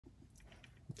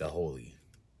The Holy,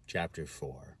 Chapter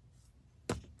 4.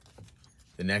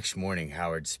 The next morning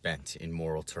Howard spent in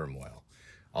moral turmoil,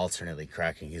 alternately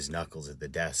cracking his knuckles at the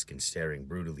desk and staring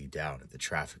brutally down at the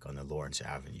traffic on the Lawrence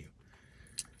Avenue.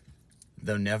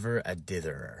 Though never a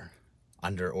ditherer,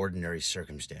 under ordinary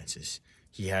circumstances,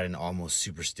 he had an almost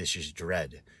superstitious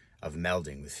dread of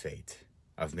melding with fate,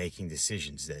 of making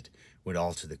decisions that would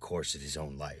alter the course of his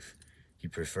own life. He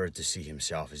preferred to see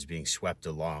himself as being swept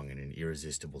along in an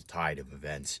irresistible tide of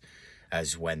events,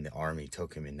 as when the army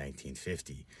took him in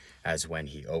 1950, as when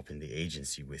he opened the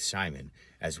agency with Simon,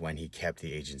 as when he kept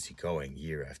the agency going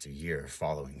year after year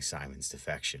following Simon's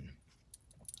defection.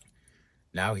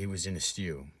 Now he was in a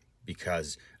stew,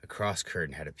 because a cross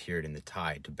current had appeared in the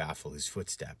tide to baffle his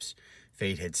footsteps.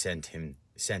 Fate had sent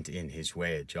in his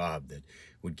way a job that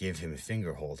would give him a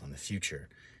fingerhold on the future,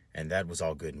 and that was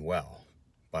all good and well.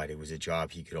 But it was a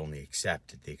job he could only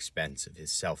accept at the expense of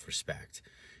his self-respect.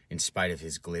 In spite of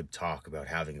his glib talk about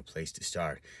having a place to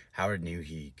start, Howard knew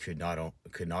he could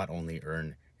not only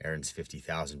earn Aaron's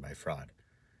 $50,000 by fraud.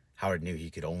 Howard knew he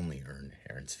could only earn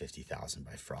Aaron's $50,000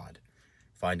 by fraud.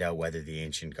 Find out whether the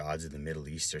ancient gods of the Middle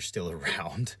East are still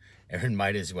around. Aaron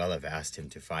might as well have asked him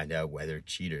to find out whether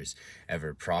cheaters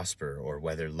ever prosper, or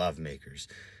whether love makes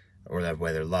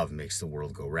the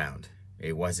world go round.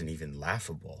 It wasn't even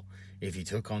laughable. If he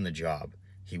took on the job,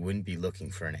 he wouldn't be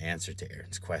looking for an answer to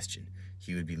Aaron's question.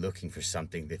 He would be looking for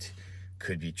something that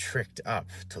could be tricked up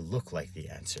to look like the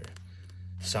answer.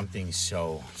 Something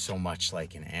so much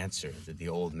like an answer that the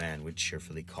old man would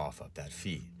cheerfully cough up that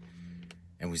fee.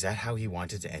 And was that how he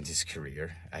wanted to end his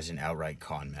career, as an outright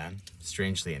con man?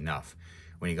 Strangely enough,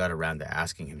 when he got around to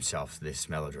asking himself this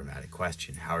melodramatic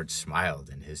question, Howard smiled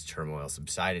and his turmoil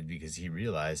subsided, because he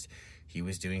realized he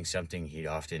was doing something he'd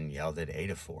often yelled at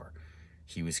Ada for.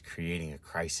 He was creating a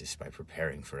crisis by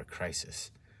preparing for a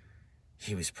crisis.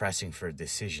 He was pressing for a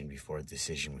decision before a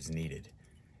decision was needed.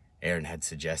 Aaron had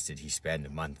suggested he spend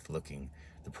a month looking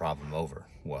the problem over.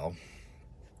 Well,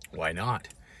 why not?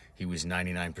 He was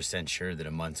 99% sure that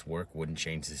a month's work wouldn't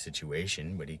change the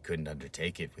situation, but he couldn't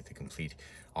undertake it with a complete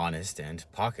honest and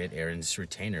pocket Aaron's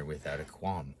retainer without a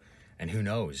qualm. And who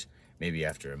knows, maybe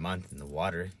after a month in the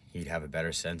water, he'd have a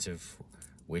better sense of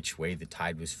which way the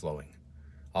tide was flowing.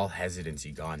 All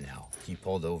hesitancy gone now, he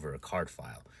pulled over a card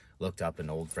file, looked up an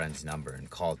old friend's number, and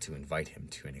called to invite him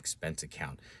to an expense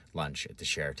account lunch at the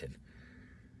Sheraton.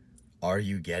 Are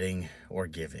you getting or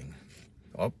giving?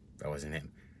 Oh, that wasn't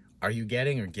him. Are you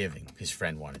getting or giving? His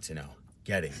friend wanted to know.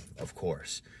 Getting, of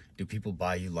course. Do people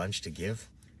buy you lunch to give?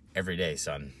 Every day,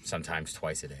 son. Sometimes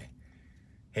twice a day.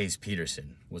 Hayes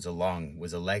Peterson was a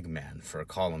leg man for a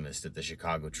columnist at the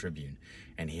Chicago Tribune,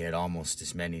 and he had almost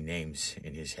as many names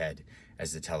in his head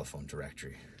as the telephone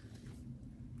directory.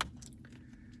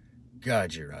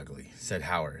 God, you're ugly, said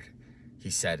Howard. He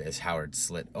said as Howard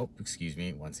slid... Oh, excuse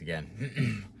me, once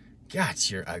again. God,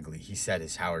 you're ugly, he said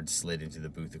as Howard slid into the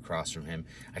booth across from him.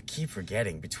 I keep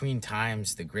forgetting. Between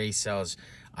times, the gray cells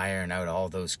iron out all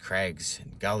those crags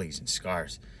and gullies and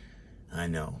scars. I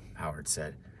know, Howard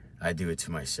said. I do it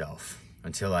to myself.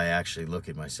 Until I actually look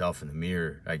at myself in the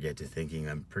mirror, I get to thinking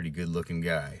I'm a pretty good-looking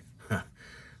guy.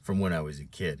 From when I was a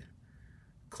kid.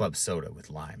 Club soda with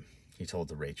lime, he told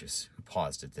the waitress, who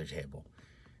paused at their table.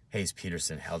 Hayes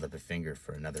Peterson held up a finger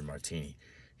for another martini.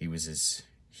 He was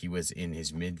in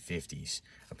his mid-50s,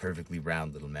 a perfectly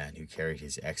round little man who carried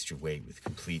his extra weight with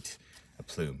complete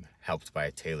aplomb, helped by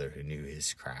a tailor who knew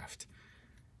his craft.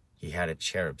 He had a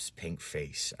cherub's pink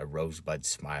face, a rosebud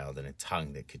smile, and a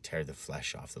tongue that could tear the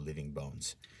flesh off the living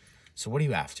bones. So what are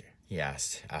you after? He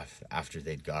asked, after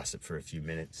they'd gossiped for a few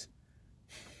minutes.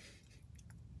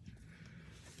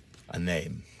 A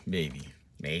name, maybe.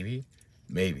 Maybe?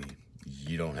 Maybe.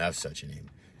 You don't have such a name.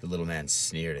 The little man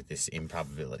sneered at this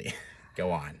improbability.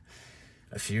 Go on.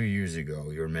 A few years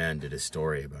ago, your man did a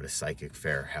story about a psychic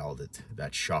fair held at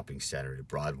that shopping center at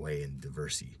Broadway and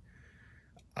Diversey.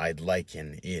 I'd like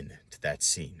an in to that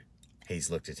scene.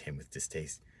 Hayes looked at him with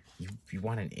distaste. You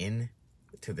want an in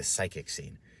to the psychic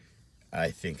scene?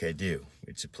 I think I do.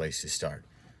 It's a place to start.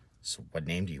 So what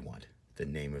name do you want? The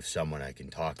name of someone I can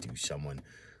talk to, someone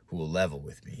who will level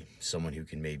with me, someone who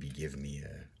can maybe give me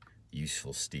a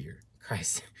useful steer.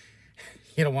 Christ,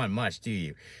 you don't want much, do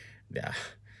you?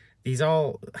 These are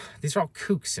all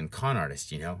kooks and con artists,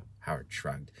 you know? Howard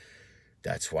shrugged.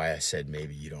 That's why I said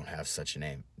maybe you don't have such a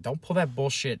name. Don't pull that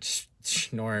bullshit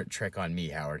snort trick on me,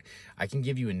 Howard. I can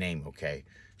give you a name, okay?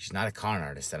 She's not a con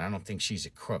artist, and I don't think she's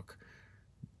a crook.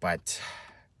 But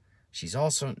she's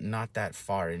also not that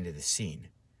far into the scene.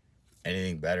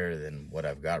 Anything better than what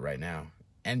I've got right now.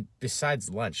 And besides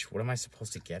lunch, what am I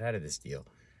supposed to get out of this deal?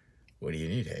 What do you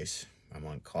need, Hayes? I'm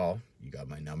on call. You got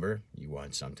my number. You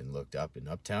want something looked up in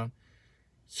Uptown?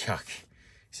 Yuck.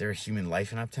 Is there a human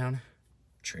life in Uptown?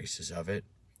 Traces of it.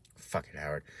 Fuck it,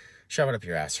 Howard. Shove it up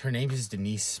your ass. Her name is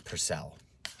Denise Purcell.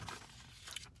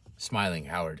 Smiling,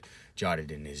 Howard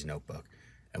jotted in his notebook.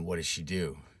 And what does she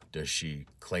do? Does she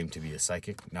claim to be a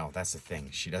psychic? No, that's the thing.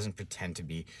 She doesn't pretend to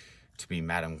be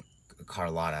Madame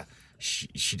Carlotta.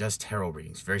 She does tarot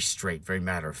readings, very straight, very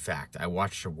matter of fact. I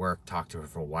watched her work, talked to her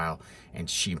for a while, and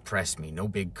she impressed me. No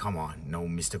big come on, no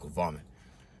mystical vomit.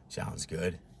 Sounds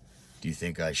good. Do you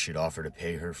think I should offer to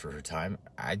pay her for her time?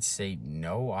 I'd say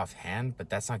no offhand, but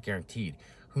that's not guaranteed.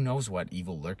 Who knows what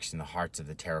evil lurks in the hearts of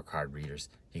the tarot card readers?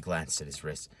 He glanced at his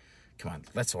wrist. Come on,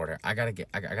 let's order. I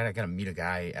gotta meet a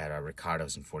guy at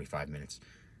Ricardo's in 45 minutes.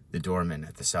 The doorman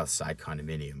at the South Side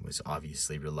condominium was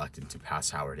obviously reluctant to pass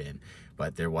Howard in,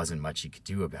 but there wasn't much he could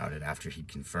do about it after he'd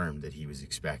confirmed that he was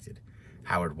expected.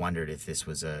 Howard wondered if this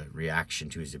was a reaction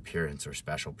to his appearance or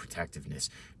special protectiveness.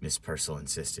 Miss Purcell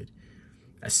insisted.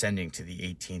 Ascending to the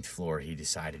 18th floor, he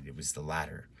decided it was the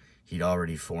latter. He'd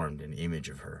already formed an image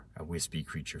of her, a wispy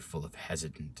creature full of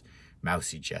hesitant,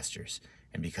 mousy gestures,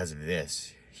 and because of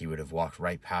this, he would have walked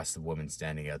right past the woman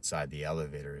standing outside the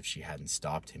elevator if she hadn't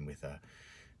stopped him with a,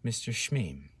 "Mr.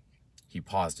 Schmeem." He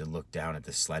paused and looked down at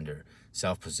the slender,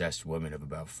 self-possessed woman of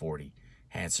about 40,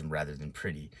 handsome rather than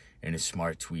pretty, in a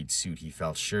smart tweed suit he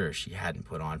felt sure she hadn't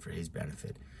put on for his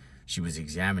benefit. She was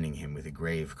examining him with a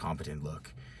grave, competent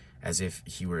look, as if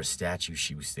he were a statue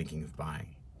she was thinking of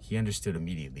buying. He understood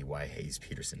immediately why Hayes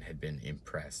Peterson had been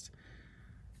impressed.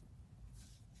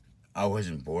 "I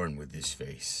wasn't born with this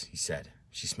face," he said.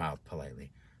 She smiled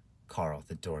politely. "Carl,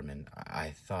 the doorman,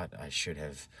 I thought I should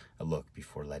have a look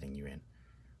before letting you in."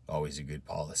 "Always a good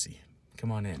policy.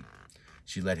 Come on in."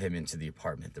 She led him into the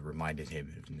apartment that reminded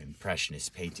him of an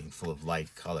impressionist painting full of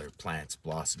light, color, plants,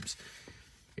 blossoms.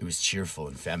 It was cheerful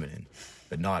and feminine,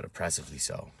 but not oppressively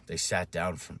so. They sat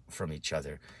down from each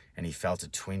other, and he felt a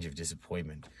twinge of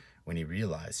disappointment when he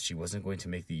realized she wasn't going to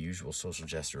make the usual social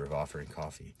gesture of offering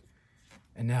coffee.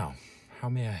 "And now, how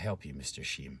may I help you, Mr.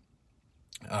 Sheem?"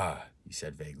 "Ah," he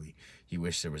said vaguely. He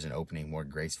wished there was an opening more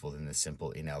graceful than the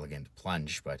simple, inelegant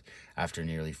plunge, but after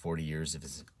nearly 40 years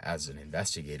as an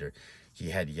investigator, he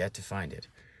had yet to find it.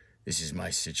 "This is my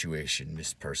situation,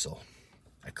 Miss Purcell.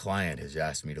 A client has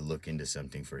asked me to look into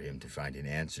something for him to find an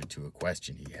answer to a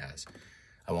question he has.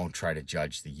 I won't try to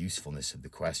judge the usefulness of the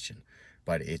question,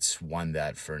 but it's one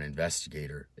that, for an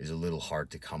investigator, is a little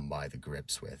hard to come by the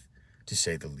grips with, to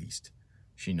say the least."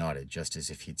 She nodded, just as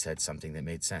if he'd said something that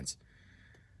made sense.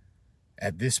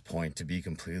 "At this point, to be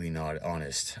completely not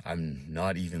honest, I'm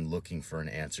not even looking for an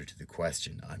answer to the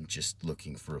question. I'm just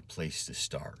looking for a place to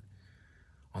start."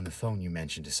 "On the phone you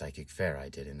mentioned a psychic fair I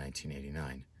did in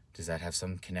 1989. Does that have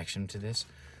some connection to this?"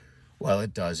 "Well,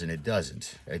 it does and it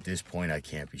doesn't. At this point, I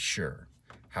can't be sure."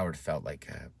 Howard felt like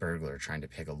a burglar trying to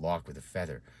pick a lock with a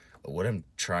feather. "What I'm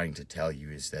trying to tell you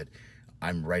is that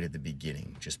I'm right at the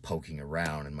beginning, just poking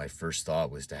around, and my first thought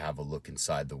was to have a look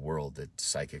inside the world that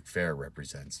Psychic Fair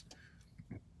represents."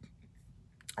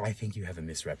 "I think you have a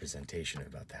misrepresentation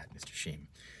about that, Mr. Sheem.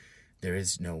 There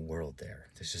is no world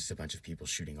there. There's just a bunch of people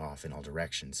shooting off in all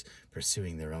directions,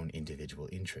 pursuing their own individual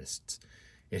interests.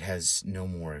 It has no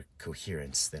more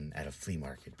coherence than at a flea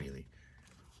market, really."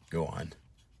 "Go on."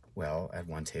 "Well, at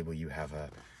one table you have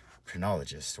a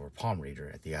phrenologist or palm reader.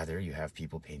 At the other you have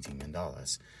people painting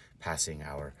mandalas, passing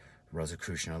our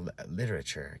Rosicrucian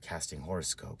literature, casting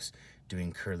horoscopes,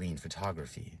 doing Curleen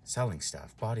photography, selling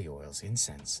stuff, body oils,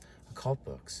 incense, occult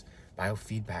books,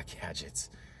 biofeedback gadgets.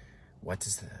 What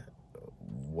does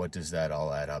that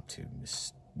all add up to,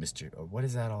 Mr.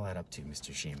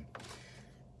 Sheem?"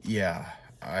 "Yeah,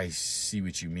 I see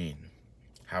what you mean."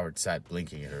 Howard sat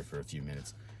blinking at her for a few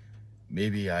minutes.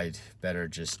 "Maybe I'd better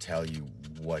just tell you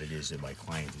what it is that my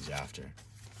client is after."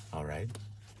 "All right."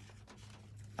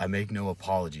 "I make no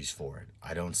apologies for it.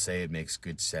 I don't say it makes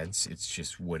good sense. It's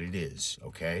just what it is,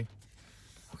 okay?"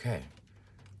 "Okay."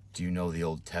 "Do you know the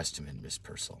Old Testament, Miss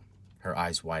Purcell?" Her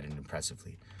eyes widened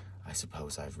impressively. "I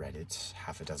suppose I've read it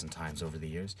half a dozen times over the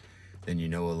years." "Then you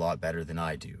know a lot better than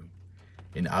I do.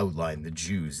 In outline, the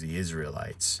Jews, the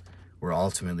Israelites, were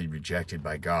ultimately rejected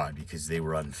by God because they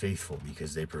were unfaithful,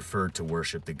 because they preferred to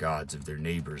worship the gods of their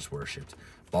neighbors worshipped,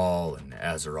 Baal and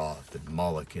Azeroth and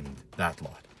Moloch and that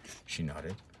lot." She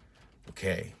nodded.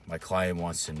 "Okay, my client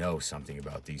wants to know something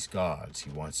about these gods. He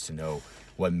wants to know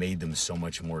what made them so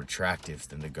much more attractive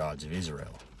than the gods of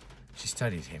Israel." She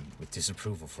studied him with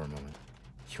disapproval for a moment.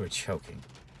 "You're joking."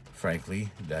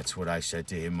 "Frankly, that's what I said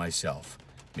to him myself.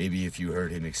 Maybe if you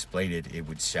heard him explain it, it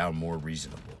would sound more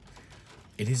reasonable."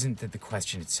 "It isn't that the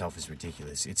question itself is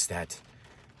ridiculous. It's that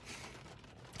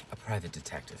a private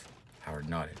detective. Howard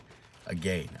nodded.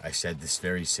 Again, I said this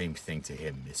very same thing to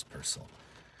him, Miss Purcell.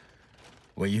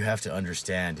 What you have to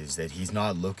understand is that he's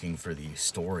not looking for the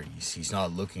stories. He's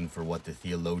not looking for what the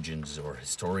theologians or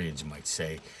historians might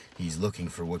say. He's looking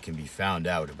for what can be found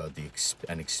out about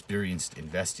an experienced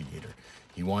investigator.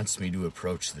 He wants me to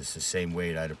approach this the same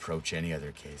way I'd approach any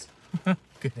other case.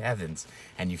 Good heavens,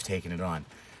 and you've taken it on.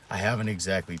 I haven't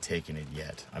exactly taken it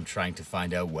yet. I'm trying to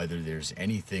find out whether there's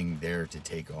anything there to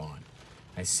take on.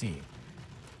 I see.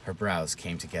 Her brows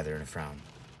came together in a frown.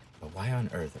 But why on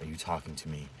earth are you talking to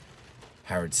me?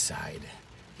 Howard sighed.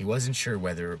 He wasn't sure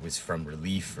whether it was from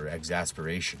relief or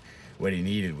exasperation. What he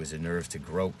needed was a nerve to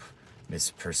grope Miss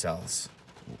Purcell's.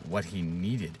 What he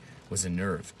needed was a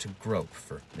nerve to grope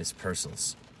for Miss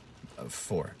Purcell's.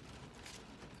 For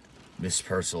Miss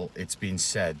Purcell, it's been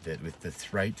said that with the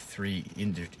right three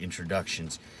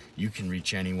introductions, you can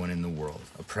reach anyone in the world.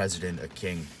 A president, a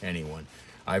king, anyone.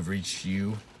 I've reached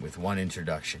you with one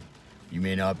introduction. You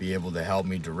may not be able to help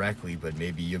me directly, but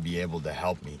maybe you'll be able to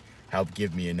help me. Help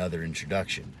give me another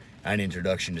introduction. An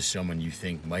introduction to someone you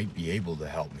think might be able to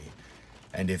help me.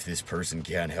 And if this person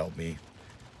can't help me,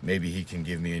 maybe he can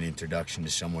give me an introduction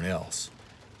to someone else.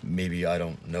 Maybe I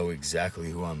don't know exactly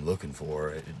who I'm looking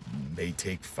for. It may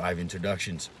take 5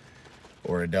 introductions,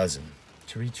 or a dozen.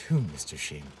 To reach whom, Mr.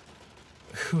 Sheen?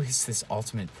 Who is this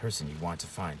ultimate person you want to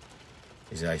find?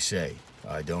 As I say,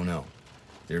 I don't know.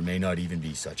 There may not even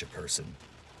be such a person.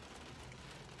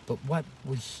 But what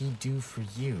would he do for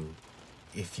you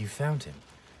if you found him?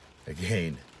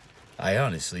 Again, I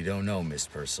honestly don't know, Miss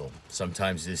Purcell.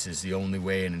 Sometimes this is the only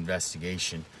way an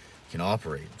investigation can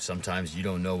operate. Sometimes you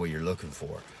don't know what you're looking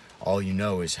for. All you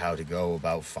know is how to go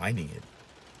about finding it.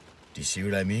 Do you see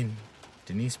what I mean?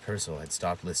 Denise Purcell had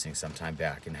stopped listening some time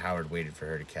back, and Howard waited for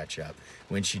her to catch up.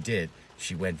 When she did,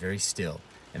 she went very still,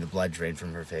 and the blood drained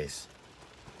from her face.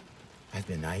 I've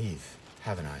been naive,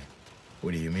 haven't I?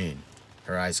 What do you mean?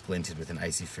 Her eyes glinted with an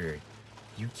icy fury.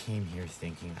 You came here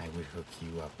thinking I would hook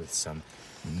you up with some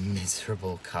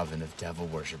miserable coven of devil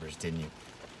worshippers, didn't you?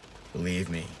 Believe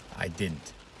me, I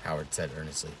didn't, Howard said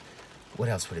earnestly. What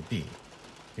else would it be?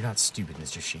 You're not stupid,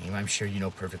 Mr. Sheen. I'm sure you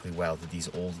know perfectly well that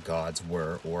these old gods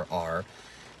were, or are.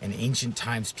 In ancient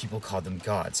times, people called them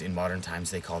gods. In modern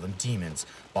times, they call them demons.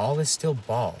 Baal is still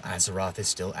Baal. Azeroth is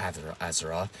still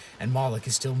Azeroth. And Moloch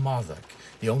is still Moloch.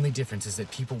 The only difference is that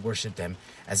people worship them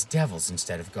as devils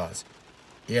instead of gods.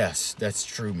 Yes, that's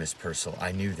true, Miss Purcell.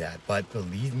 I knew that. But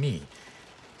believe me,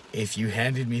 if you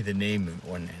handed me the name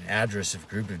or an address of a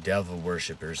group of devil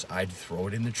worshippers, I'd throw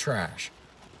it in the trash.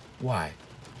 Why?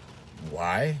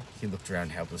 Why? He looked around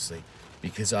helplessly.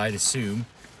 Because I'd assume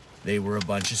they were a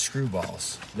bunch of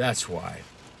screwballs. That's why.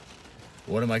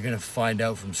 What am I going to find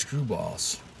out from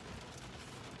screwballs?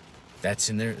 That's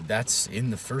in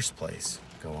the first place.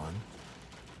 Go on.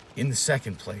 In the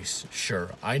second place,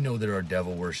 sure, I know there are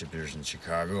devil worshippers in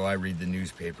Chicago. I read the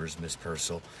newspapers, Miss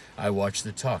Purcell. I watch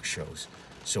the talk shows.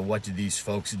 So what do these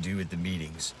folks do at the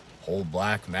meetings? Hold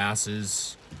black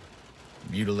masses,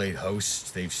 mutilate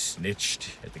hosts they've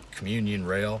snitched at the communion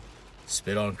rail,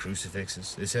 spit on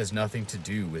crucifixes. This has nothing to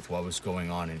do with what was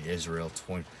going on in Israel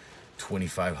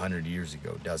 2,500 years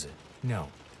ago, does it? No.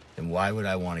 Then why would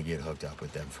I want to get hooked up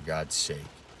with them, for God's sake?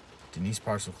 Denise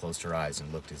Purcell closed her eyes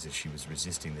and looked as if she was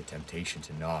resisting the temptation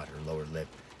to nod her lower lip.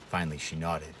 Finally, she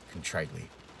nodded, contritely.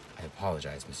 I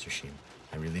apologize, Mr. Sheen.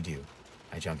 I really do.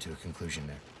 I jumped to a conclusion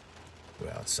there.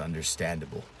 Well, it's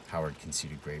understandable, Howard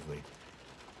conceded gravely.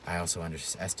 I also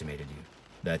underestimated you.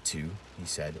 That too, he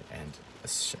said,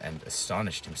 and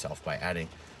astonished himself by adding,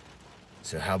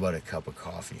 so how about a cup of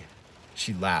coffee?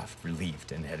 She laughed,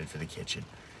 relieved, and headed for the kitchen.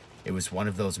 It was one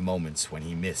of those moments when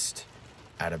he missed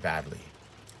Ada badly.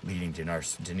 Leading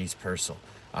Denise Purcell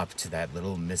up to that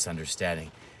little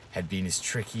misunderstanding had been as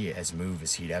tricky a move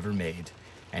as he'd ever made,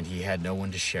 and he had no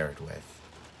one to share it with.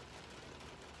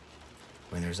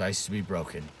 When there's ice to be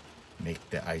broken,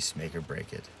 make the ice maker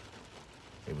break it.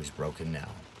 It was broken now.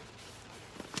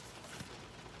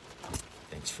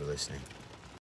 Thanks for listening.